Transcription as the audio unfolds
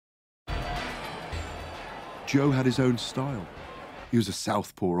Joe had his own style. He was a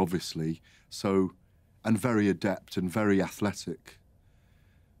southpaw, obviously, and very adept and very athletic.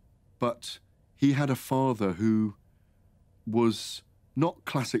 But he had a father who was not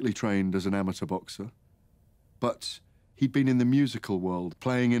classically trained as an amateur boxer, but he'd been in the musical world,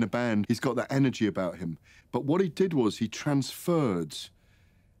 playing in a band. He's got that energy about him. But what he did was he transferred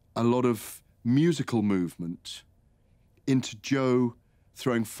a lot of musical movement into Joe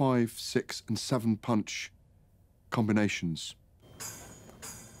throwing 5, 6, and 7 punch combinations.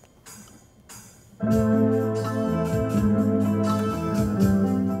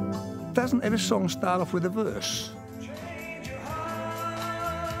 Doesn't every song start off with a verse?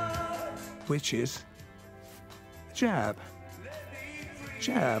 Which is jab,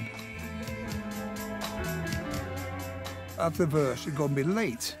 jab. Of the verse, you're going to be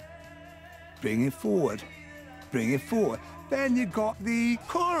late. Bring it forward, bring it forward. Then you got the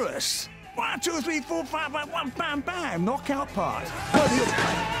chorus. 1, 2, 3, 4, 5, 1, bam, bam, knockout part. What do you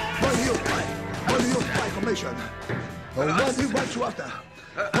play? What do you play? Formation. What do you want to after?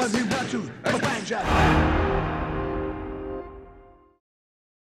 What do you want to? Bang, jab.